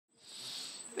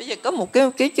Bây giờ có một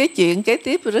cái chuyện kế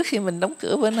tiếp trước khi mình đóng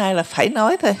cửa bữa nay là phải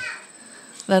nói thôi,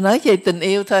 là nói về tình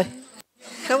yêu thôi,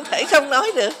 không thể không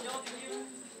nói được.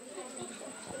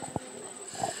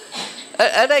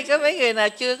 Ở đây có mấy người nào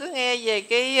chưa có nghe về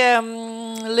cái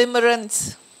Limerence?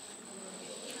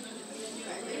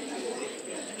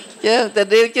 Chưa, tình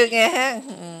yêu chưa nghe ha.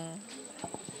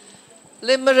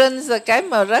 Limerence là cái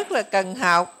mà rất là cần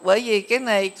học, bởi vì cái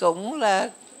này cũng là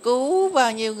cứu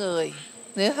bao nhiêu người.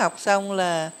 Nếu học xong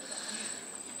là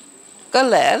có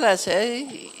lẽ là sẽ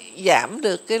giảm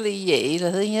được cái ly dị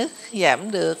là thứ nhất,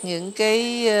 giảm được những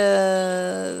cái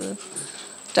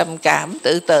trầm cảm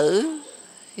tự tử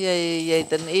về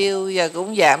tình yêu, và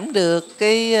cũng giảm được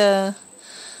cái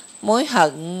mối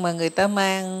hận mà người ta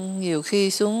mang nhiều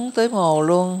khi xuống tới mồ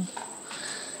luôn.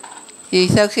 Vì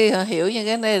sau khi họ hiểu những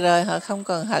cái này rồi, họ không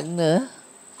còn hận nữa,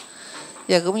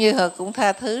 và cũng như họ cũng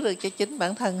tha thứ được cho chính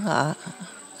bản thân họ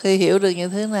khi hiểu được những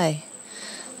thứ này.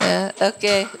 Ok,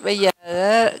 bây giờ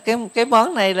cái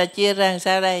món này là chia ra làm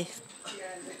sao đây?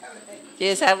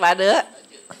 Chia sao ba đứa?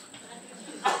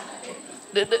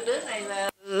 Đứa này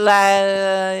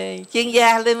là chuyên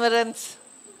gia Limerence.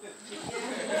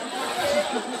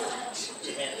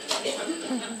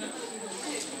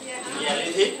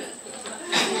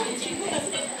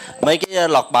 Mấy cái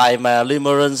loạt bài mà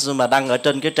Limerence mà đăng ở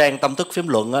trên cái trang tâm thức phím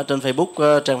luận á, trên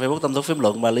Facebook, trang Facebook tâm thức phím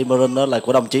luận mà Limerence đó là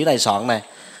của đồng chí này soạn này.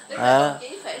 Đồng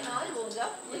chí phải nói nguồn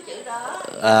gốc với chữ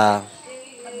đó.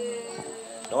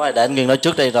 Đúng rồi, để anh Nguyên nói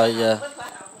trước đây rồi.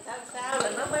 Sao là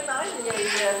nó mới nói như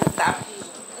vậy tập.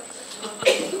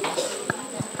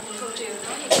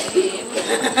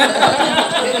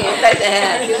 Kinh nghiệm đây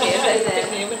nè, kinh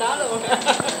nghiệm bên đó luôn.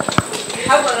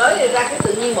 Không mà nói ra cái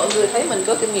tự nhiên mọi người thấy mình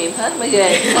có kinh nghiệm hết mới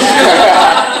ghê.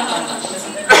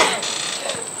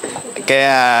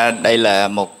 Đây là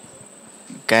một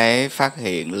cái phát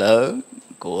hiện lớn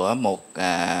của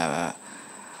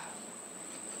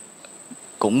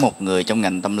cũng một người trong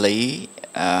ngành tâm lý.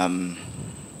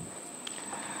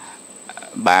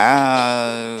 Bà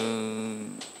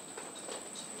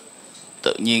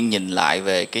tự nhiên nhìn lại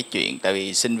về cái chuyện, tại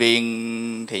vì sinh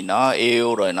viên thì nó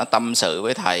yêu rồi nó tâm sự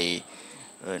với thầy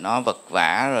rồi nó vật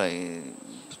vã, rồi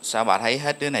sao bà thấy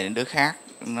hết đứa này đến đứa khác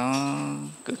nó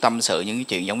cứ tâm sự những cái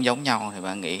chuyện giống nhau, thì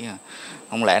bà nghĩ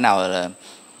không lẽ nào là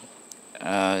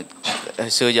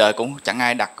xưa giờ cũng chẳng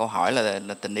ai đặt câu hỏi là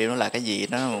tình yêu nó là cái gì,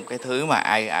 nó là một cái thứ mà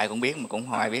ai cũng biết mà cũng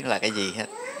không ai biết là cái gì hết.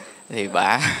 Thì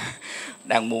bà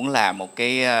đang muốn làm một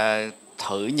cái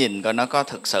thử nhìn coi nó có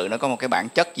thực sự nó có một cái bản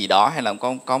chất gì đó, hay là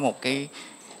có một cái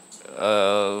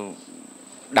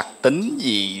đặc tính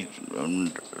gì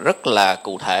rất là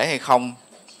cụ thể hay không,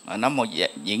 nó một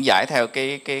diễn giải theo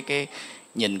cái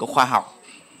nhìn của khoa học.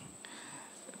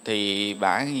 Thì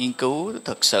bà nghiên cứu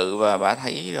thực sự và bà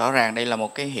thấy rõ ràng đây là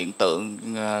một cái hiện tượng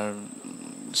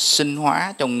sinh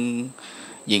hóa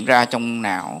diễn ra trong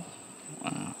não,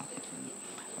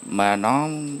 mà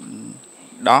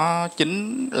đó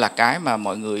chính là cái mà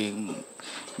mọi người,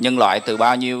 nhân loại từ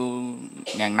bao nhiêu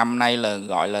ngàn năm nay là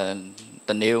gọi là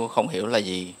tình yêu, không hiểu là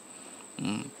gì.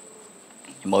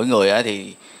 Mỗi người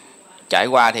thì trải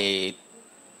qua thì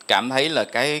cảm thấy là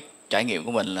cái trải nghiệm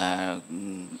của mình là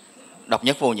độc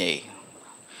nhất vô nhị,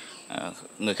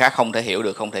 người khác không thể hiểu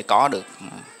được, không thể có được.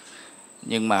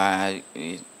 Nhưng mà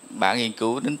bà nghiên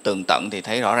cứu đến tường tận thì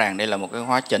thấy rõ ràng đây là một cái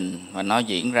quá trình mà nó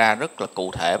diễn ra rất là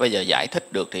cụ thể. Bây giờ giải thích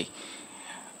được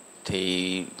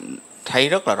thì thấy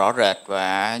rất là rõ rệt.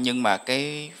 Nhưng mà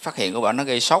cái phát hiện của bà nó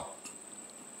gây sốc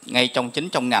ngay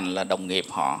trong ngành, là đồng nghiệp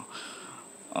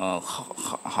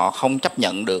họ không chấp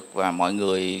nhận được, và mọi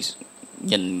người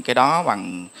nhìn cái đó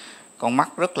bằng con mắt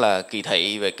rất là kỳ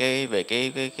thị về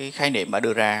cái khái niệm bà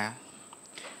đưa ra.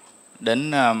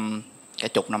 Đến cái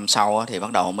chục năm sau thì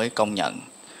bắt đầu mới công nhận.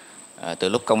 Từ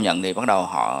lúc công nhận thì bắt đầu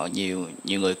nhiều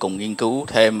người cùng nghiên cứu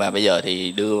thêm, và bây giờ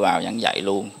thì đưa vào giảng dạy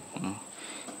luôn.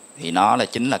 Thì nó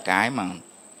chính là cái mà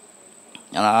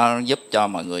nó giúp cho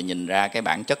mọi người nhìn ra cái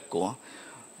bản chất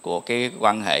của cái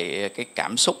quan hệ, cái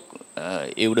cảm xúc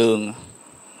yêu đương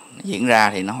diễn ra.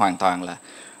 Thì nó hoàn toàn là,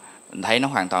 mình thấy nó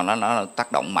hoàn toàn nó là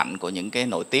tác động mạnh của những cái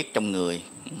nội tiết trong người.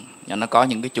 Nó có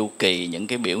những cái chu kỳ, những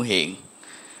cái biểu hiện,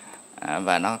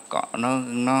 và nó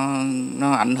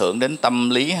ảnh hưởng đến tâm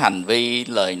lý, hành vi,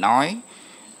 lời nói,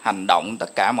 hành động,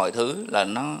 tất cả mọi thứ là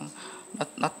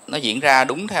nó diễn ra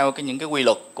đúng theo những cái quy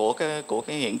luật của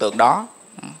cái hiện tượng đó.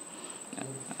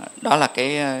 Đó là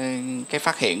cái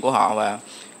phát hiện của họ, và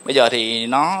bây giờ thì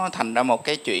nó thành ra một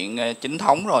cái chuyện chính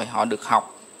thống rồi, họ được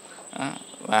học.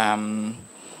 Và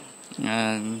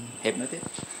Hiệp nói tiếp.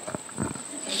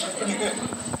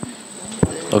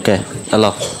 Ok,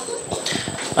 alo.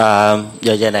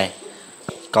 Giờ này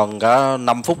Còn có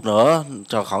 5 phút nữa,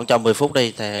 khoảng cho 10 phút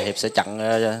đi thì Hiệp sẽ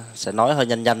sẽ nói hơi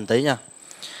nhanh tí nha.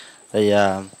 Thì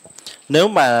nếu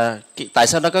mà tại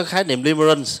sao nó có khái niệm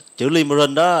limerence, chữ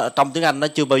limerence đó trong tiếng Anh nó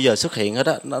chưa bao giờ xuất hiện hết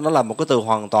á, nó là một cái từ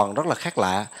hoàn toàn rất là khác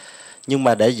lạ, nhưng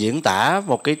mà để diễn tả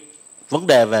một cái vấn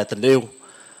đề về tình yêu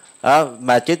đó,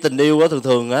 mà cái tình yêu đó thường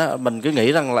thường á mình cứ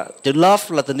nghĩ rằng là chữ love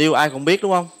là tình yêu ai cũng biết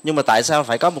đúng không, nhưng mà tại sao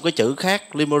phải có một cái chữ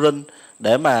khác limerence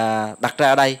để mà đặt ra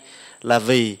ở đây, là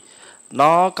vì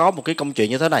nó có một cái câu chuyện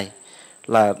như thế này,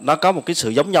 là nó có một cái sự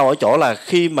giống nhau ở chỗ là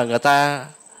khi mà người ta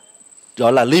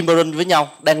gọi là limerence với nhau,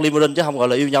 đang limerence chứ không gọi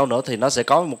là yêu nhau nữa, thì nó sẽ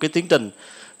có một cái tiến trình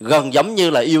gần giống như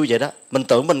là yêu vậy đó. Mình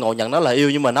tưởng mình ngồi nhận nó là yêu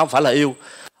nhưng mà nó không phải là yêu.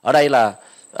 Ở đây là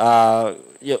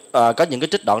có những cái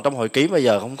trích đoạn trong hồi ký bây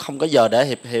giờ không có giờ để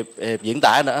hiệp diễn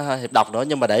tả nữa, Hiệp đọc nữa,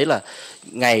 nhưng mà để là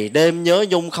ngày đêm nhớ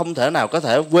nhung không thể nào có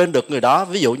thể quên được người đó.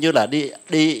 Ví dụ như là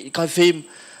đi coi phim,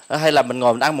 hay là mình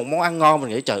ngồi mình ăn một món ăn ngon, mình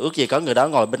nghĩ trời ước gì có người đó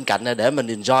ngồi bên cạnh để mình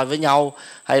enjoy với nhau,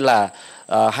 hay là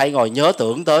hay ngồi nhớ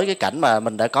tưởng tới cái cảnh mà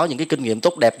mình đã có những cái kinh nghiệm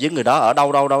tốt đẹp với người đó ở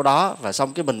đâu đó, và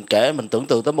xong cái mình mình tưởng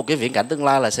tượng tới một cái viễn cảnh tương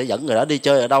lai là sẽ dẫn người đó đi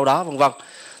chơi ở đâu đó vân vân.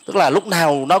 Tức là lúc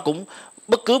nào nó cũng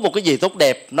bất cứ một cái gì tốt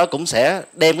đẹp nó cũng sẽ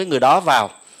đem cái người đó vào,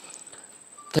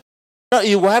 thì nó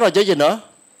yêu quá rồi chứ gì nữa.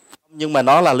 Nhưng mà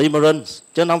nó là limerence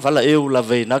chứ nó không phải là yêu, là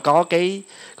vì nó có cái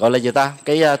gọi là gì ta,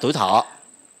 cái tuổi thọ.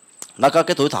 Nó có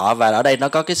cái tuổi thọ, và ở đây nó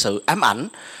có cái sự ám ảnh.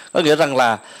 Có nghĩa rằng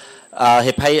là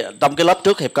Hiệp hay trong cái lớp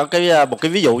trước Hiệp có một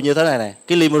cái ví dụ như thế này.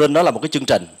 Cái limerence đó là một cái chương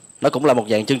trình, nó cũng là một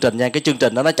dạng chương trình nha. Cái chương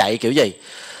trình đó nó chạy kiểu gì,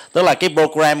 tức là cái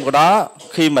program của đó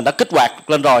khi mình đã kích hoạt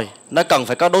lên rồi, nó cần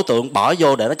phải có đối tượng bỏ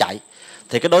vô để nó chạy.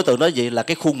 Thì cái đối tượng đó gì, là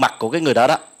cái khuôn mặt của cái người đó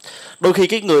đó. Đôi khi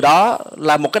cái người đó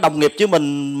là một cái đồng nghiệp với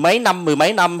mình mười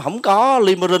mấy năm, không có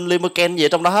limerence gì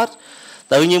trong đó hết.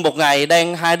 Tự nhiên một ngày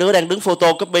hai đứa đang đứng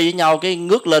photocopy với nhau, cái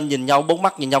ngước lên nhìn nhau, bốn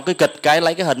mắt nhìn nhau, cái kịch cái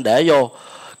lấy cái hình để vô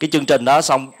cái chương trình đó,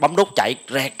 xong bấm nút chạy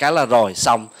rẹt cái là rồi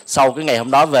xong. Sau cái ngày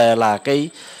hôm đó về là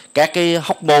các cái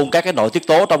hormone, các cái nội tiết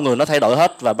tố trong người nó thay đổi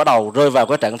hết, và bắt đầu rơi vào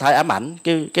cái trạng thái ám ảnh.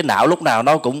 Cái não lúc nào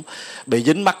nó cũng bị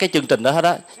dính mắc cái chương trình đó hết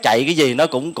á, chạy cái gì nó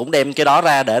cũng đem cái đó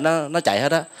ra để nó chạy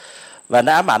hết á. Và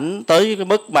nó ám ảnh tới cái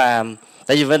mức mà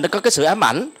tại vì nó có cái sự ám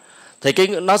ảnh thì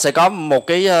nó sẽ có một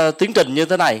cái tiến trình như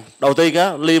thế này. Đầu tiên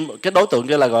á, cái đối tượng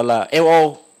kia là gọi là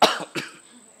LO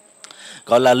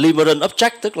gọi là limerence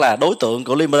object, tức là đối tượng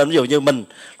của limerence. Ví dụ như mình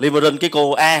limerence cái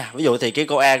cô A, ví dụ thì cái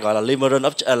cô A gọi là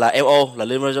limerence là LO, là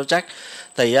limerence object.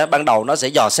 Thì ban đầu nó sẽ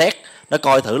dò xét, nó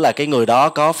coi thử là cái người đó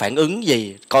có phản ứng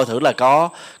gì, coi thử là có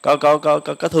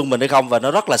thương mình hay không, và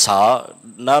nó rất là sợ.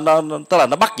 Nó tức là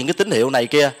nó bắt những cái tín hiệu này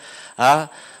kia.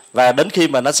 Và đến khi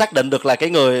mà nó xác định được là cái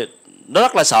người, nó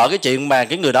rất là sợ cái chuyện mà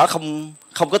cái người đó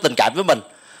không có tình cảm với mình.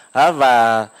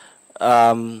 Và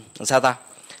sao ta,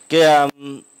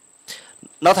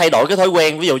 nó thay đổi cái thói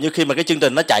quen. Ví dụ như khi mà cái chương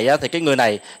trình nó chạy á, thì cái người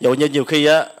này, ví dụ như nhiều khi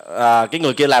á, cái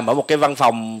người kia làm ở một cái văn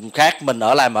phòng khác, mình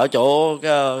làm ở chỗ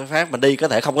khác, mình có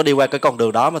thể không có đi qua cái con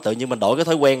đường đó, mà tự nhiên mình đổi cái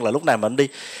thói quen là lúc nào mình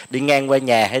đi ngang qua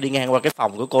nhà, hay đi ngang qua cái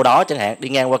phòng của cô đó chẳng hạn, đi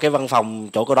ngang qua cái văn phòng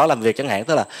chỗ cô đó làm việc chẳng hạn.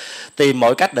 Tức là tìm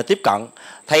mọi cách để tiếp cận,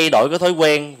 thay đổi cái thói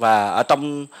quen. Và ở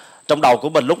trong đầu của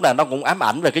mình lúc nào nó cũng ám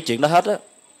ảnh về cái chuyện đó hết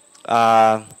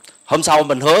á. Hôm sau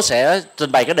mình hứa sẽ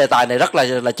trình bày cái đề tài này rất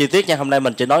là chi tiết nha. Hôm nay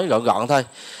mình chỉ nói gọn thôi.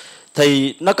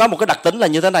 Thì nó có một cái đặc tính là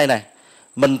như thế này nè.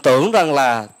 Mình tưởng rằng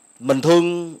là mình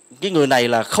thương cái người này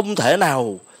là không thể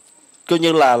nào coi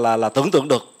như là tưởng tượng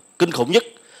được, kinh khủng nhất.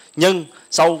 Nhưng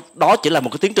sau đó chỉ là một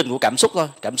cái tiến trình của cảm xúc thôi.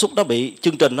 Cảm xúc nó bị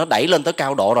chương trình nó đẩy lên tới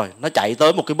cao độ rồi, nó chạy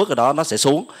tới một cái bước rồi đó nó sẽ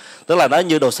xuống. Tức là nó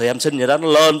như đồ xì em sinh vậy đó, nó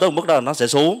lên tới một mức đó là nó sẽ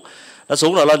xuống. Nó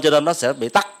xuống rồi lên, cho nên nó sẽ bị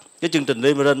tắt. Cái chương trình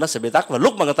limerence nó sẽ bị tắt. Và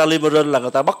lúc mà người ta limerence là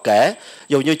người ta bất kể,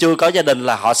 dù như chưa có gia đình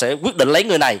là họ sẽ quyết định lấy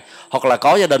người này, hoặc là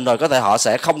có gia đình rồi có thể họ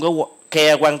sẽ không có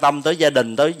quan tâm tới gia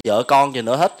đình, tới vợ con gì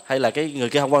nữa hết, hay là cái người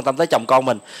kia không quan tâm tới chồng con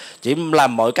mình, chỉ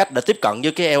làm mọi cách để tiếp cận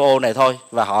với cái LO này thôi.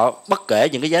 Và họ bất kể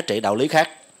những cái giá trị đạo lý khác,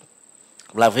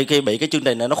 là khi bị cái chương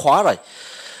trình này nó khóa rồi.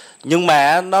 Nhưng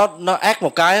mà nó ác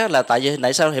một cái là tại vì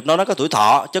nãy sao Hiệp nói nó có tuổi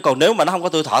thọ, chứ còn nếu mà nó không có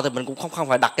tuổi thọ thì mình cũng không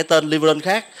phải đặt cái tên limerence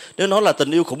khác. Nếu nó là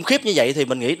tình yêu khủng khiếp như vậy thì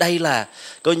mình nghĩ đây là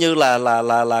coi như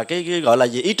là cái gọi là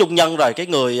gì, ý trung nhân rồi, cái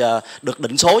người được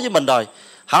định số với mình rồi.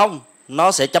 Không,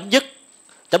 nó sẽ chấm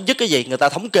dứt cái gì, người ta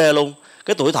thống kê luôn.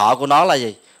 Cái tuổi thọ của nó là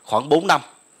gì, khoảng 4 năm.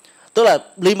 Tức là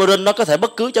limerence nó có thể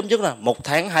bất cứ chấm dứt nào, 1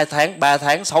 tháng, 2 tháng, 3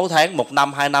 tháng, 6 tháng, 1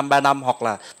 năm, 2 năm, 3 năm, hoặc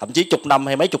là thậm chí chục năm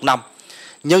hay mấy chục năm.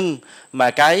 Nhưng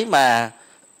mà cái mà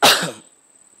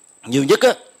nhiều nhất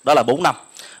đó là 4 năm.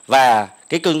 Và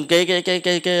cái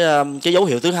dấu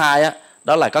hiệu thứ hai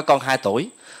đó là có con 2 tuổi.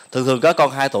 Thường có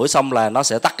con 2 tuổi xong là nó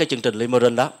sẽ tắt cái chương trình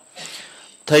limerence đó.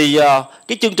 Thì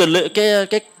cái chương trình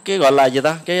cái gọi là gì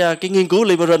ta, cái nghiên cứu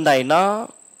limerence này nó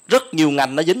rất nhiều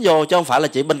ngành nó dính vô, chứ không phải là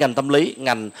chỉ bên ngành tâm lý,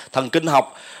 ngành thần kinh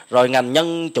học, rồi ngành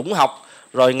nhân chủng học,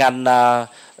 rồi ngành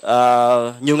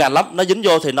nhiều ngành lắm nó dính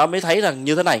vô thì nó mới thấy rằng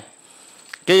như thế này.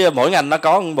 Cái mỗi ngành nó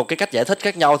có một cái cách giải thích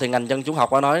khác nhau. Thì ngành nhân chủng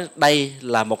học nó nói đây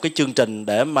là một cái chương trình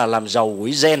để mà làm giàu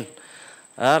quỹ gen.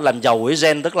 Làm giàu quỹ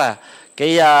gen tức là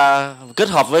cái kết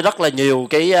hợp với rất là nhiều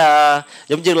cái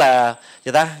giống như là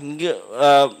người ta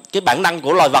cái bản năng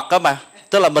của loài vật đó mà,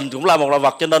 tức là mình cũng là một loài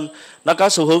vật, cho nên nó có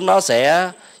xu hướng nó sẽ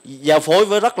giao phối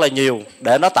với rất là nhiều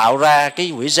để nó tạo ra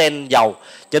cái quỹ gen giàu.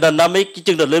 Cho nên nó mới cái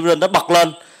chương trình Limerence nó bật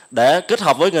lên để kết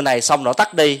hợp với người này xong nó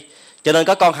tắt đi. Cho nên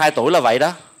có con 2 tuổi là vậy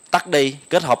đó, tắt đi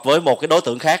kết hợp với một cái đối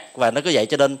tượng khác, và nó cứ vậy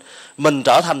cho nên mình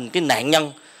trở thành cái nạn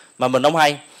nhân mà mình không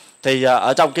hay. Thì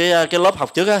ở trong cái lớp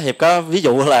học trước á, Hiệp có ví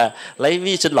dụ là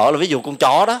xin lỗi là ví dụ con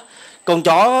chó đó. Con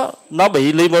chó nó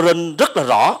bị Limerence rất là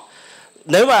rõ.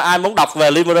 Nếu mà ai muốn đọc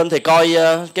về Limerence thì coi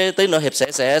cái tí nữa Hiệp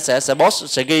sẽ post,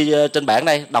 sẽ ghi trên bảng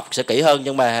đây, đọc sẽ kỹ hơn.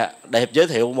 Nhưng mà để Hiệp giới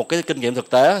thiệu một cái kinh nghiệm thực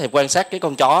tế, Hiệp quan sát cái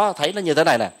con chó thấy nó như thế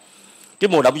này nè. Cái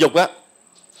mùa động dục á,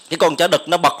 cái con chó đực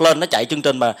nó bật lên nó chạy chương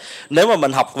trình, mà nếu mà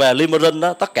mình học về Limerence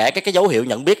đó, tất cả các cái dấu hiệu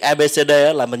nhận biết ABCD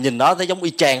á, là mình nhìn nó thấy giống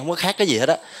y chang, không có khác cái gì hết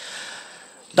á.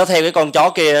 Nó theo cái con chó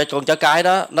kia, con chó cái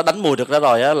đó nó đánh mùi được ra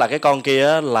rồi á, là cái con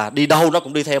kia là đi đâu nó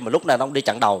cũng đi theo, mà lúc nào nó cũng đi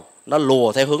chặn đầu, nó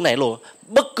lùa theo hướng này lùa.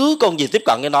 Bất cứ con gì tiếp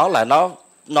cận với nó là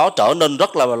nó trở nên rất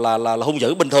là hung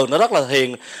dữ. Bình thường nó rất là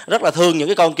hiền, rất là thương những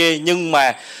cái con kia, nhưng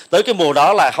mà tới cái mùa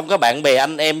đó là không có bạn bè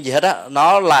anh em gì hết á,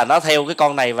 nó theo cái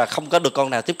con này và không có được con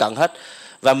nào tiếp cận hết.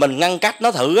 Và mình ngăn cách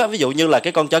nó thử á, ví dụ như là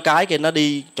cái con chó cái kia nó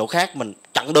đi chỗ khác, mình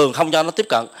chặn đường không cho nó tiếp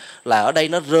cận, là ở đây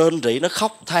nó rên rỉ, nó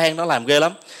khóc than, nó làm ghê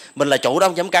lắm. Mình là chủ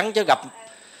đâu dám cắn, chứ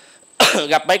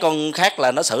gặp mấy con khác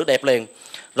là nó xử đẹp liền.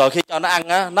 Rồi khi cho nó ăn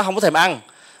á, nó không có thèm ăn,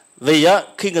 vì á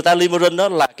khi người ta Limerence đó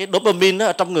là cái dopamine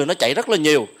ở trong người nó chạy rất là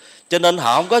nhiều, cho nên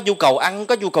họ không có nhu cầu ăn, không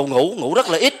có nhu cầu ngủ rất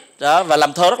là ít đó, và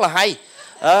làm thơ rất là hay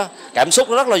đó, cảm xúc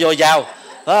nó rất là dồi dào,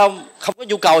 không có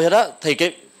nhu cầu gì đó. Thì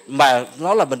cái mà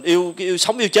nó là mình yêu, cái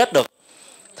sống yêu chết được.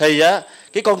 Thì á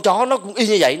cái con chó nó cũng y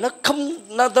như vậy,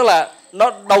 nó tức là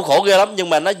nó đau khổ ghê lắm, nhưng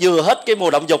mà nó vừa hết cái mùa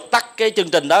động dục, tắt cái chương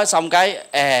trình đó xong cái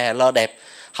lơ đẹp,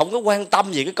 không có quan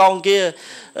tâm gì cái con kia.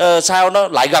 Sao nó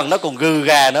lại gần nó còn gừ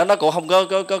gà nữa, nó cũng không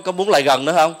có muốn lại gần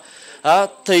nữa không đó.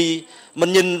 Thì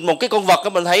mình nhìn một cái con vật đó,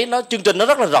 mình thấy nó chương trình nó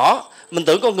rất là rõ. Mình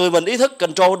tưởng con người mình ý thức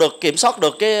control được, kiểm soát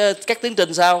được các tiến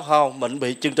trình sao, không, mình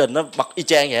bị chương trình nó bật y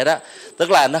chang vậy đó.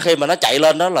 Tức là khi mà nó chạy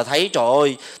lên đó là thấy trời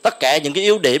ơi, tất cả những cái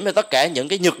yếu điểm hay tất cả những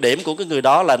cái nhược điểm của cái người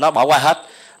đó là nó bỏ qua hết,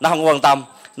 nó không quan tâm,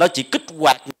 nó chỉ kích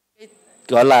hoạt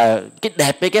gọi là cái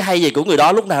đẹp với cái hay gì của người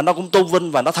đó, lúc nào nó cũng tôn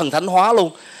vinh và nó thần thánh hóa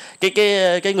luôn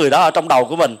cái người đó ở trong đầu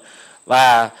của mình.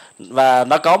 Và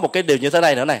nó có một cái điều như thế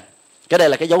này nữa này, cái đây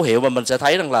là cái dấu hiệu mà mình sẽ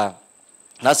thấy rằng là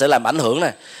nó sẽ làm ảnh hưởng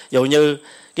này. Ví dụ như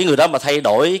cái người đó mà thay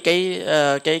đổi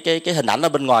cái hình ảnh ở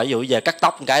bên ngoài, ví dụ giờ cắt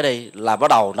tóc một cái đi là bắt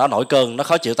đầu nó nổi cơn, nó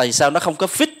khó chịu. Tại vì sao? Nó không có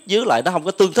fit với lại, nó không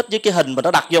có tương thích với cái hình mà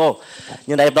nó đặt vô.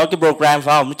 Như này em nói cái program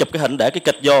phải không, nó chụp cái hình để cái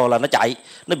kịch vô là nó chạy,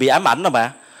 nó bị ám ảnh rồi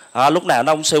mà. Lúc nào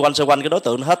nó cũng xoay quanh cái đối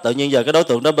tượng nó hết. Tự nhiên giờ cái đối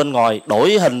tượng đó bên ngoài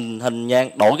đổi hình nhan,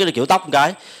 đổi cái kiểu tóc một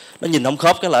cái, nó nhìn không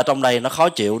khớp, cái là ở trong đây nó khó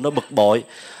chịu, nó bực bội,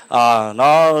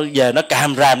 nó về nó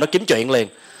càm ràm, nó kiếm chuyện liền.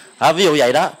 Ví dụ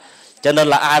vậy đó. Cho nên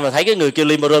là ai mà thấy cái người kia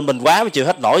Limerence mình quá mà chịu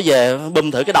hết nổi, về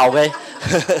bum thử cái đầu đi.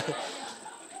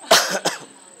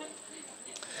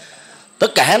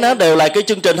 Tất cả nó đều là cái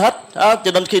chương trình hết đó.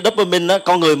 Cho nên khi dopamine đó,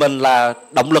 con người mình là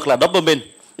động lực là dopamine.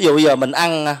 Ví dụ giờ mình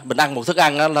ăn một thức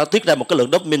ăn đó, nó tiết ra một cái lượng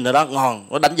dopamine rồi đó, ngon,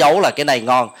 nó đánh dấu là cái này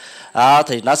ngon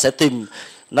thì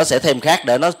nó sẽ thèm khát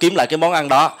để nó kiếm lại cái món ăn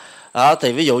đó.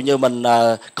 Thì ví dụ như mình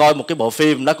coi một cái bộ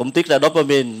phim nó cũng tiết ra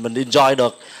dopamine, mình enjoy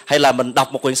được, hay là mình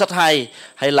đọc một quyển sách hay,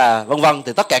 hay là vân vân.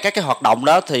 Thì tất cả các cái hoạt động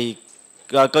đó thì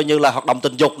coi như là hoạt động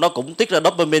tình dục nó cũng tiết ra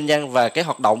dopamine nha. Và cái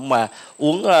hoạt động mà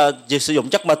sử dụng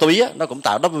chất ma túy á, nó cũng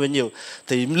tạo dopamine nhiều.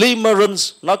 Thì Limerence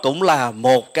nó cũng là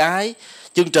một cái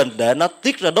chương trình để nó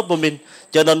tiết ra dopamine.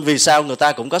 Cho nên vì sao người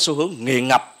ta cũng có xu hướng nghiện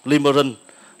ngập Limerence.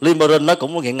 Limerence nó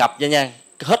cũng nghiện ngập nha.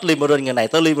 Hết Limerence người này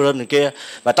tới Limerence người kia,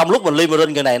 và trong lúc mình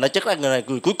Limerence người này nó chắc là người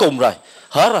này cuối cùng rồi,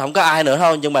 hết rồi, không có ai nữa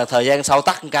thôi. Nhưng mà thời gian sau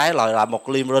tắt cái là một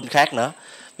Limerence khác nữa,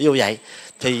 ví dụ vậy.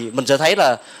 Thì mình sẽ thấy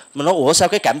là mình nói ủa sao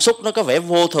cái cảm xúc nó có vẻ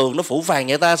vô thường, nó phủ phàng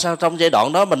vậy ta, sao trong giai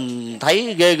đoạn đó mình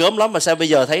thấy ghê gớm lắm mà sao bây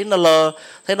giờ thấy nó lơ,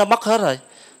 thấy nó mất hết rồi,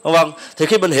 vâng. Thì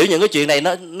khi mình hiểu những cái chuyện này,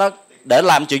 nó để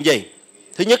làm chuyện gì?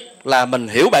 Thứ nhất là mình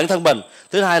hiểu bản thân mình,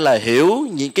 thứ hai là hiểu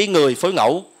những cái người phối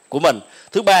ngẫu của mình,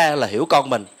 thứ ba là hiểu con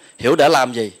mình. Hiểu để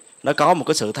làm gì? Nó có một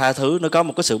cái sự tha thứ, nó có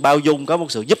một cái sự bao dung, có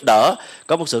một sự giúp đỡ,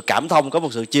 có một sự cảm thông, có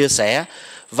một sự chia sẻ.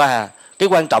 Và cái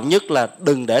quan trọng nhất là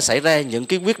đừng để xảy ra những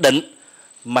cái quyết định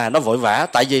mà nó vội vã.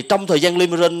 Tại vì trong thời gian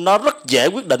Limerence nó rất dễ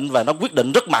quyết định và nó quyết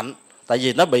định rất mạnh. Tại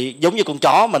vì nó bị giống như con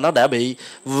chó mà nó đã bị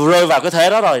rơi vào cái thế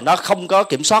đó rồi, nó không có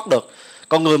kiểm soát được.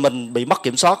 Con người mình bị mất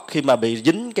kiểm soát khi mà bị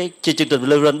dính cái chương trình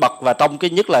Limerence bật, và trong cái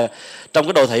nhất là trong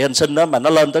cái đồ thị hình sinh đó mà nó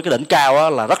lên tới cái đỉnh cao đó,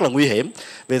 là rất là nguy hiểm.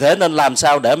 Vì thế nên làm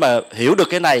sao để mà hiểu được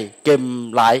cái này,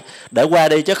 kìm lại để qua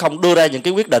đi, chứ không đưa ra những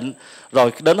cái quyết định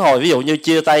rồi đến hồi ví dụ như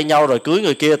chia tay nhau rồi cưới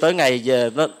người kia, tới ngày về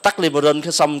nó tắt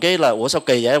Limerence xong cái là ủa sao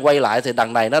kỳ vậy, quay lại thì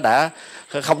đằng này nó đã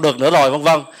không được nữa rồi, vân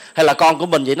vân. Hay là con của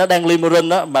mình vậy, nó đang Limerence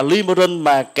đó, mà Limerence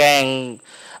mà càng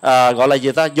gọi là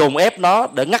gì ta, dồn ép nó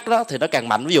để ngắt đó thì nó càng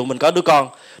mạnh. Ví dụ mình có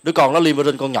đứa con nó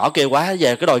Limerence con nhỏ kia quá,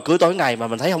 về cái đòi cưới tối ngày mà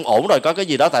mình thấy không ổn rồi, có cái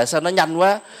gì đó tại sao nó nhanh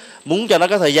quá, muốn cho nó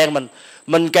có thời gian,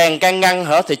 mình càng can ngăn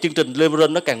hả thì chương trình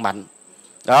Limerence nó càng mạnh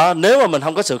đó. Nếu mà mình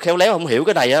không có sự khéo léo, không hiểu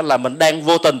cái này á, là mình đang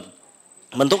vô tình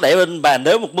mình thúc đẩy bên, và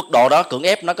nếu một mức độ đó cưỡng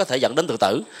ép nó có thể dẫn đến tự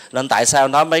tử. Nên tại sao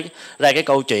nó mới ra cái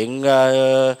câu chuyện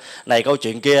này câu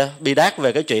chuyện kia, bi đát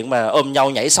về cái chuyện mà ôm nhau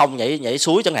nhảy sông nhảy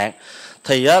suối chẳng hạn.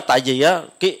 Thì á, tại vì á,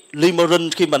 cái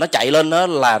Limerence khi mà nó chạy lên á,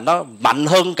 là nó mạnh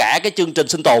hơn cả cái chương trình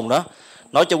sinh tồn nữa.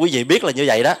 Nói cho quý vị biết là như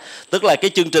vậy đó. Tức là cái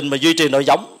chương trình mà duy trì nòi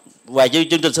giống và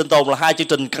chương trình sinh tồn là hai chương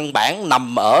trình căn bản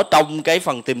nằm ở trong cái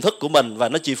phần tiềm thức của mình, và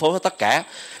nó chi phối hết tất cả.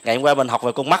 Ngày hôm qua mình học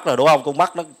về con mắt rồi đúng không? Con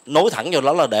mắt nó nối thẳng vào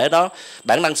đó là để đó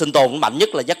bản năng sinh tồn mạnh nhất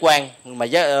là giác quan, mà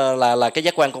là cái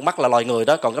giác quan con mắt là loài người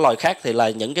đó, còn cái loài khác thì là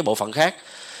những cái bộ phận khác.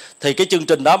 Thì cái chương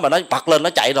trình đó mà nó bật lên nó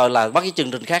chạy rồi là bắt cái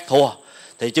chương trình khác thua.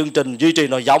 Thì chương trình duy trì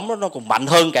nòi giống đó, nó còn mạnh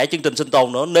hơn cả chương trình sinh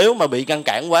tồn nữa. Nếu mà bị ngăn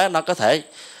cản quá, nó có thể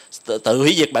tự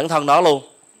hủy diệt bản thân nó luôn.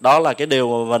 Đó là cái điều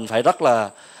mà mình phải rất là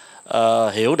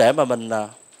hiểu để mà mình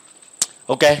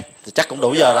ok, thì chắc cũng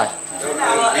đủ giờ rồi. Thế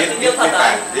nào gọi là tình yêu thật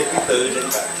anh?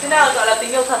 Thế nào gọi là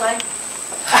tình yêu thật anh?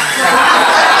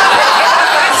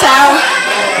 Sao?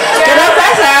 Cái đó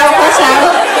khác sao? Khác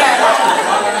sao?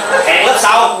 Hẹn lớp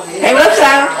sau. Hẹn lớp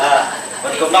sau.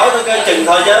 Mình cũng nói tới cái chừng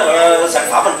thôi chứ sản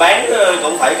phẩm mình bán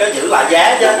cũng phải có giữ lại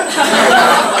giá chứ.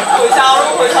 Buổi sau đúng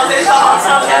không? Buổi sau sẽ cho.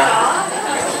 Sau sẽ có.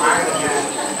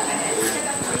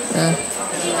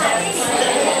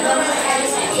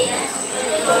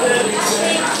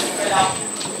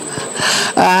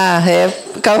 Hiệp,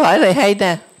 câu hỏi này hay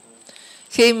nè.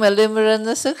 Khi mà Limerence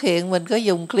nó xuất hiện, mình có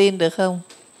dùng clean được không?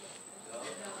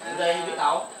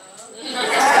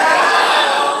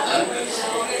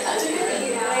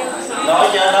 Nói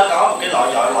chứ nó có một cái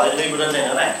loại Limerence này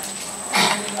nữa nè.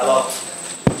 Alo.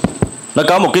 Nó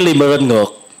có một cái Limerence ngược.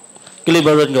 Cái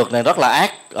Limerence ngược này rất là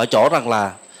ác ở chỗ rằng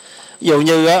là ví dụ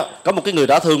như á, có một cái người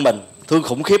đó thương mình, thương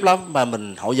khủng khiếp lắm mà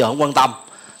mình hồi giờ không quan tâm,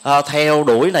 theo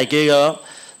đuổi này kia đó.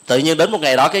 Tự nhiên đến một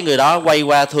ngày đó cái người đó quay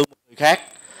qua thương một người khác.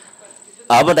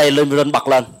 Ở bên đây Limerence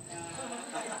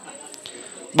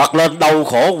bật lên đau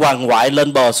khổ hoàng hoại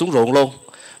lên bờ xuống ruộng luôn.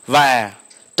 Và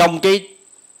trong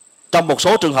một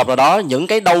số trường hợp nào đó, những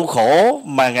cái đau khổ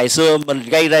mà ngày xưa mình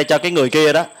gây ra cho cái người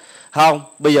kia đó, không,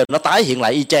 bây giờ nó tái hiện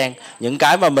lại y chang những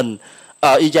cái mà mình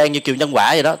y chang như kiểu nhân quả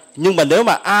vậy đó. Nhưng mà nếu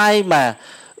mà ai mà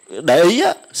để ý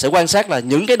á, sẽ quan sát là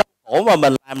những cái đau khổ mà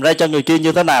mình làm ra cho người kia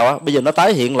như thế nào á, bây giờ nó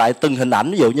tái hiện lại từng hình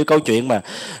ảnh. Ví dụ như câu chuyện mà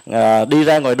đi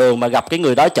ra ngoài đường mà gặp cái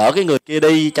người đó chở cái người kia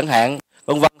đi chẳng hạn,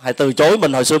 vân vân, hay từ chối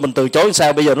mình, hồi xưa mình từ chối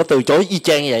sao, bây giờ nó từ chối y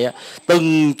chang như vậy á.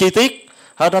 Từng chi tiết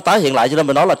nó tái hiện lại. Cho nên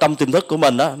mình nói là trong tiềm thức của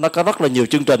mình á, nó có rất là nhiều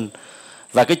chương trình,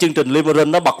 và cái chương trình Limerence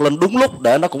nó bật lên đúng lúc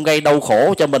để nó cũng gây đau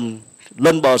khổ cho mình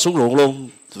lên bờ xuống ruộng luôn.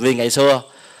 Vì ngày xưa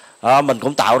mình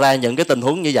cũng tạo ra những cái tình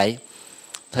huống như vậy.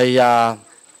 Thì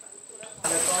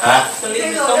hả?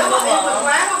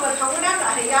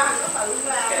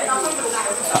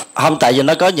 Không, tại vì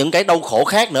nó có những cái đau khổ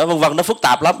khác nữa, vân vân, nó phức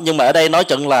tạp lắm. Nhưng mà ở đây nói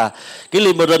chừng là cái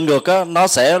Limerence ngược á, nó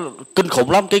sẽ kinh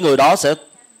khủng lắm. Cái người đó sẽ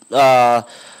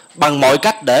bằng mọi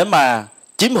cách để mà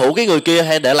chiếm hữu cái người kia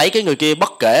hay để lấy cái người kia,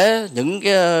 bất kể những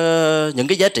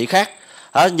cái giá trị khác.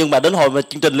 Nhưng mà đến hồi mà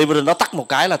chương trình Limerence nó tắt một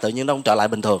cái là tự nhiên nó không trở lại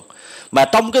bình thường. Mà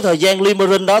trong cái thời gian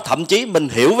Limerence đó, thậm chí mình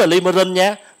hiểu về Limerence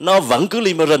nha, nó vẫn cứ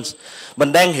Limerence.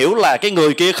 Mình đang hiểu là cái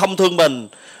người kia không thương mình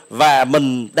và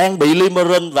mình đang bị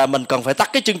Limerence, và mình cần phải tắt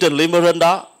cái chương trình Limerence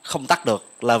đó. Không tắt được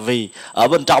là vì ở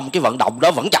bên trong cái vận động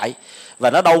đó vẫn chạy, và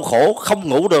nó đau khổ, không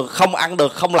ngủ được, không ăn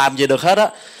được, không làm gì được hết á,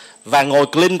 và ngồi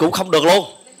clean cũng không được luôn.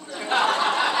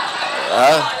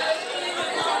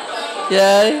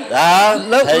 Đó,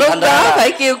 lúc đó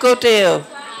phải kêu cô Triều.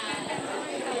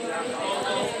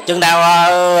 Chừng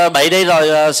nào bị đi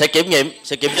rồi sẽ kiểm nghiệm,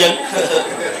 sẽ kiểm chứng.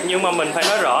 Nhưng mà mình phải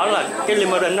nói rõ là cái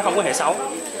Limerence nó không có hệ xấu.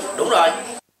 Đúng rồi.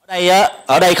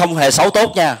 Ở đây không hề xấu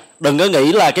tốt nha. Đừng có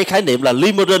nghĩ là cái khái niệm là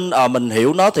Limerence mình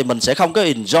hiểu nó thì mình sẽ không có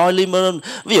enjoy Limerence.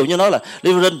 Ví dụ như nói là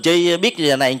Limerence chi biết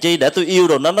gì này chi để tôi yêu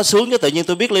rồi nó sướng, chứ tự nhiên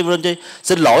tôi biết Limerence chi.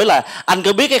 Xin lỗi là anh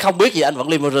có biết hay không biết gì anh vẫn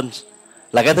Limerence.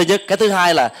 là cái thứ nhất. Cái thứ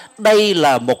hai là đây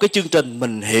là một cái chương trình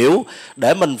mình hiểu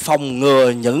để mình phòng ngừa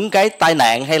những cái tai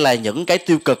nạn hay là những cái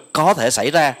tiêu cực có thể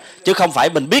xảy ra, chứ không phải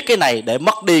mình biết cái này để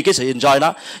mất đi cái sự enjoy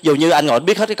nó. Dù như anh ngồi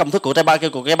biết hết cái công thức của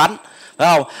cái bánh,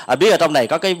 phải không? Anh biết ở trong này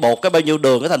có cái bột, cái bao nhiêu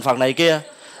đường, cái thành phần này kia,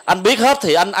 anh biết hết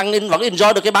thì anh ăn vẫn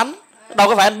enjoy được cái bánh. Đâu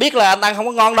có phải anh biết là anh ăn không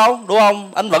có ngon đâu, đúng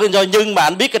không? Anh vẫn enjoy, nhưng mà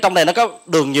anh biết cái trong này nó có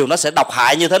đường nhiều, nó sẽ độc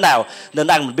hại như thế nào, nên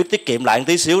ăn mình biết tiết kiệm lại một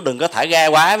tí xíu, đừng có thả ga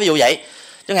quá, ví dụ vậy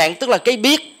chẳng hạn. Tức là cái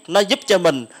biết nó giúp cho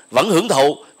mình vẫn hưởng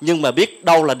thụ, nhưng mà biết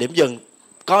đâu là điểm dừng,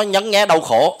 có nhấn nhé đau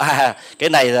khổ. Cái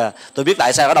này là tôi biết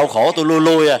tại sao nó đau khổ, tôi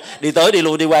lui đi tới đi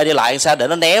lui đi qua đi lại sao để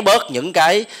nó né bớt những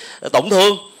cái tổn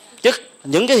thương, chứ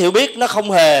những cái hiểu biết nó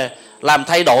không hề làm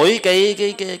thay đổi cái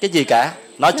gì cả,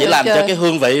 nó chỉ làm cho cái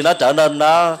hương vị nó trở nên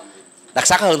nó đặc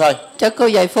sắc hơn thôi. Cho cô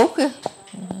vài phút á.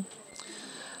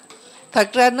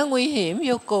 Thật ra nó nguy hiểm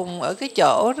vô cùng ở cái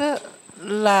chỗ đó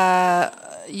là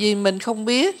vì mình không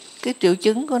biết cái triệu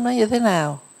chứng của nó như thế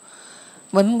nào.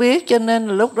 Mình không biết, cho nên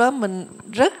là lúc đó mình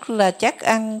rất là chắc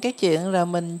ăn cái chuyện là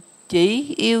mình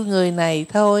chỉ yêu người này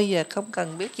thôi và không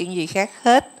cần biết chuyện gì khác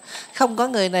hết. Không có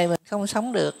người này mình không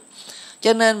sống được.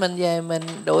 Cho nên mình về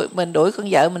mình đuổi con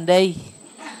vợ mình đi.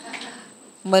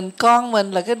 Con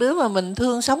mình là cái đứa mà mình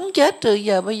thương sống chết rồi,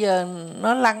 bây giờ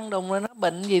nó lăn đùng rồi, nó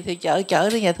bệnh gì thì chở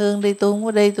đi nhà thương đi, tôi không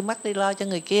có đi, tôi mắc đi lo cho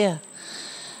người kia.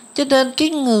 Cho nên cái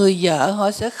người vợ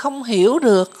họ sẽ không hiểu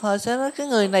được, họ sẽ nói cái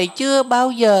người này chưa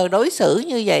bao giờ đối xử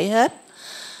như vậy hết.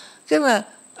 Cái là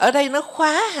ở đây nó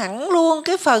khóa hẳn luôn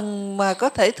cái phần mà có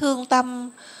thể thương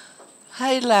tâm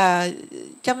hay là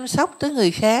chăm sóc tới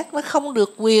người khác. Nó không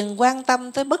được quyền quan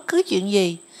tâm tới bất cứ chuyện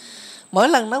gì. Mỗi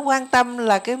lần nó quan tâm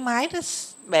là cái máy nó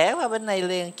bẻ qua bên này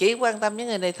liền, chỉ quan tâm với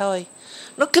người này thôi.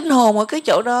 Nó kinh hồn ở cái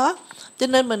chỗ đó. Cho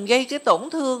nên mình gây cái tổn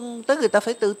thương tới người ta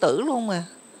phải tự tử luôn mà.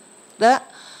 Đó.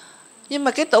 Nhưng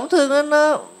mà cái tổn thương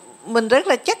đó mình rất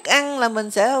là chắc ăn là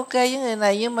mình sẽ ok với người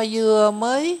này, nhưng mà vừa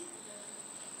mới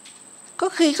có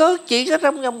khi chỉ có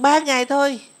trong vòng 3 ngày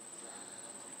thôi,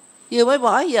 vừa mới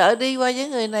bỏ vợ đi qua với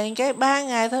người này cái 3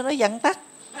 ngày thôi nó dặn tắt.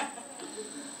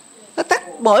 Nó tắt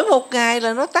mỗi một ngày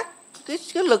là nó tắt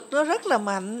cái lực nó rất là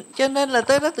mạnh. Cho nên là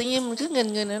tới đó tự nhiên mình cứ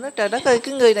nhìn người này, nó trời đất ơi,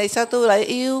 cái người này sao tôi lại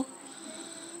yêu,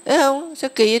 thấy không? Sao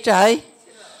kỳ vậy trời,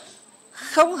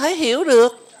 không thể hiểu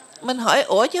được. Mình hỏi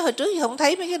ủa chứ hồi trước thì không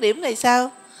thấy mấy cái điểm này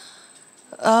sao?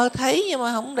 Thấy nhưng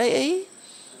mà không để ý,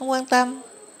 không quan tâm.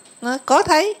 Nó có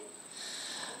thấy.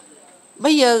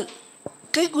 Bây giờ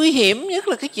cái nguy hiểm nhất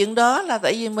là cái chuyện đó là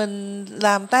tại vì mình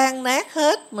làm tan nát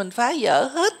hết, mình phá vỡ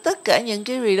hết tất cả những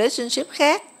cái relationship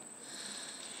khác.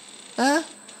 Đó.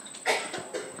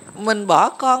 Mình bỏ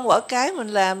con bỏ cái, mình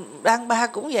làm đàn bà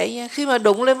cũng vậy nha. Khi mà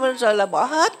đụng lên rồi là bỏ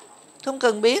hết, không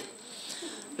cần biết.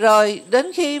 Rồi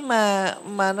đến khi mà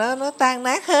nó tan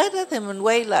nát hết á, thì mình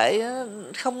quay lại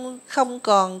không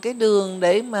còn cái đường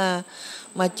để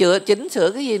mà chỉnh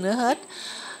sửa cái gì nữa hết.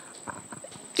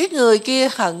 Cái người kia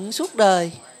hận suốt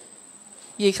đời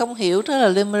vì không hiểu đó là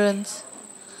Limerence.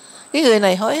 Cái người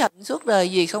này hối hận suốt đời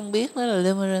vì không biết đó là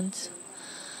Limerence.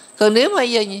 Còn nếu mà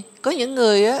bây giờ có những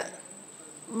người á,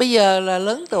 bây giờ là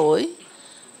lớn tuổi,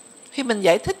 khi mình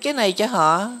giải thích cái này cho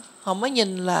họ mới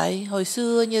nhìn lại hồi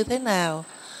xưa như thế nào,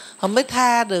 họ mới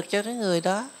tha được cho cái người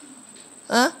đó.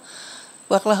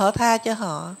 Hoặc là họ tha cho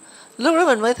họ. Lúc đó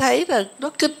mình mới thấy là nó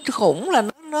kinh khủng, là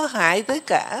nó hại tới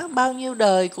cả bao nhiêu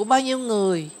đời của bao nhiêu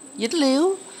người dính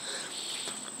líu.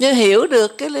 Nhưng hiểu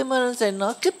được cái Limerence này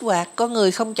nó kích hoạt con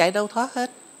người không chạy đâu thoát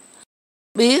hết.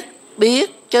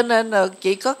 Biết cho nên là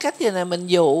chỉ có cách gì này,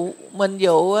 mình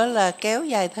dụ là kéo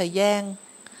dài thời gian.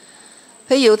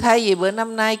 Thí dụ thay vì bữa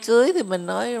năm nay cưới thì mình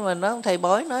nói thầy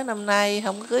bói nói năm nay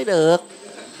không có cưới được,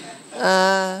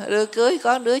 đưa cưới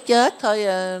có đứa chết thôi,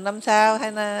 năm sau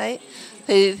hay năm ấy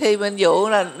thì mình dụ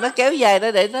là nó kéo dài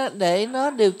đó để nó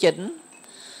điều chỉnh.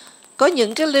 Có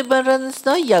những cái Limerence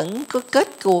nó vẫn có kết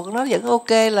cuộc, nó vẫn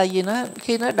ok là vì nó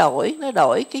khi nó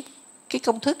đổi cái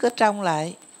công thức ở trong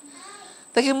lại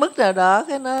tới cái mức nào đó,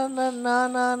 cái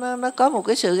nó có một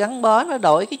cái sự gắn bó, nó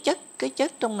đổi cái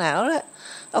chất trong não đó,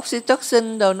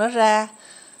 oxytocin đồ nó ra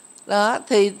đó,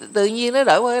 thì tự nhiên nó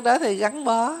đổi qua cái đó thì gắn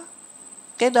bó,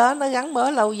 cái đó nó gắn bó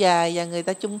lâu dài và người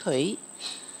ta chung thủy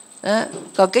đó.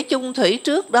 Còn cái chung thủy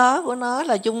trước đó của nó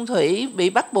là chung thủy bị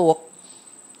bắt buộc,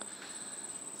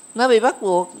 nó bị bắt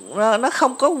buộc, nó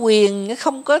không có quyền, nó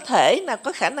không có thể nào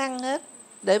có khả năng hết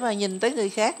để mà nhìn tới người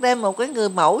khác, đem một cái người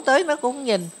mẫu tới nó cũng không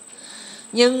nhìn.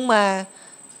 Nhưng mà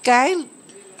cái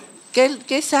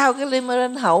sau cái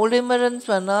Limerence, hậu Limerence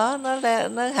mà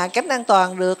nó hạ cánh an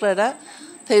toàn được rồi đó,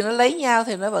 thì nó lấy nhau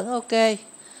thì nó vẫn ok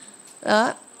đó.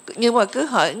 Nhưng mà cứ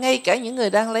hỏi ngay cả những người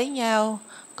đang lấy nhau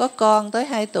có con tới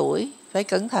 2 tuổi phải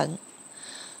cẩn thận.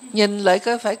 Nhìn lại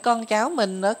coi phải con cháu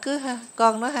mình nó cứ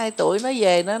con nó 2 tuổi nó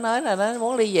về nó nói là nó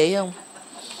muốn ly dị không?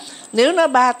 Nếu nó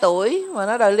 3 tuổi mà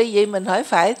nó đòi ly dị, mình hỏi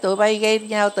phải tụi bay gây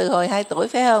nhau từ hồi 2 tuổi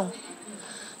phải không?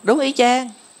 Đúng y chang.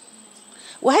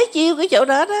 Quái chiêu cái chỗ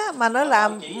đó đó, mà nó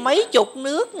làm mấy chục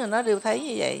nước rồi nó đều thấy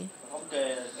như vậy.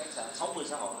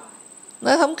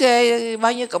 Nó thống kê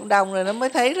bao nhiêu cộng đồng rồi nó mới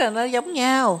thấy là nó giống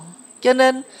nhau. Cho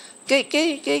nên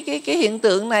cái hiện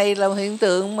tượng này là hiện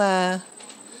tượng mà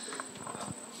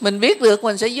mình biết được,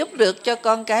 mình sẽ giúp được cho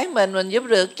con cái mình giúp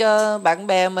được cho bạn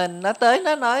bè mình. Nó tới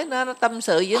nó nói, nó tâm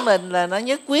sự với mình là nó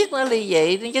nhất quyết nó ly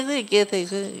dị, chứ cái kia thì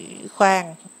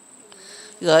khoan,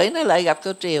 gửi nó lại gặp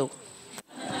cô Triều.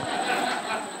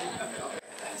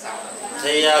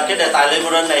 Thì cái đề tài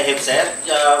Limerence này Hiệp sẽ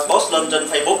post lên trên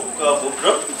Facebook của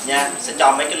group nha, sẽ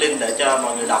cho mấy cái link để cho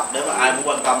mọi người đọc, nếu mà ai muốn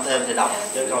quan tâm thêm thì đọc,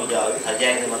 chứ còn giờ thời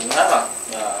gian thì mình hết rồi.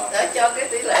 Để cho cái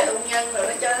tỷ lệ hôn nhân rồi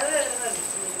nó cho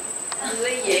nó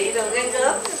ly dị rồi gây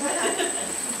gớm.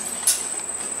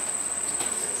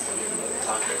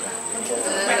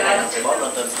 Mấy cái này mình sẽ post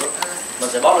lên trên group, mình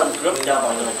sẽ post lên group cho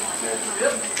mọi người.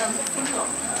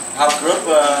 Không, group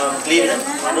clean đó,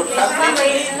 group pháp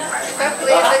clean.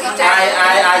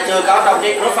 Ai chưa có trong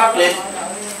cái group pháp clean?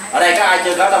 Ở đây có ai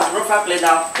chưa có trong group pháp clean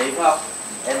không? Chị phải không?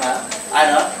 Em hả? Ai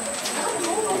nữa?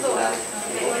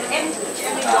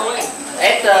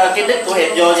 Add cái nick của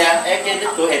Hiệp vô nha, add cái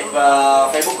nick của Hiệp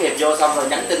Facebook của Hiệp vô, xong rồi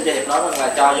nhắn tin cho Hiệp nói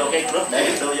là cho vô cái group để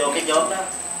Hiệp đưa vô cái nhóm đó.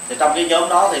 Thì trong cái nhóm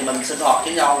đó thì mình sinh hoạt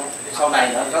với nhau sau này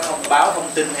nữa, có thông báo thông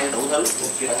tin hay đủ thứ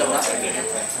ở trong đó.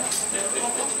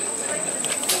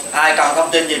 Ai cần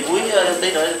thông tin gì cuối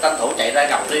tí nữa tranh thủ chạy ra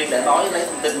gặp riêng để nói lấy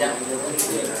thông tin nha.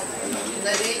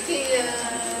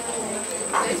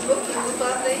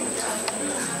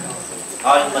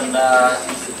 Thôi mình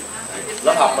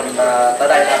lớp học mình tới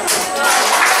đây thôi.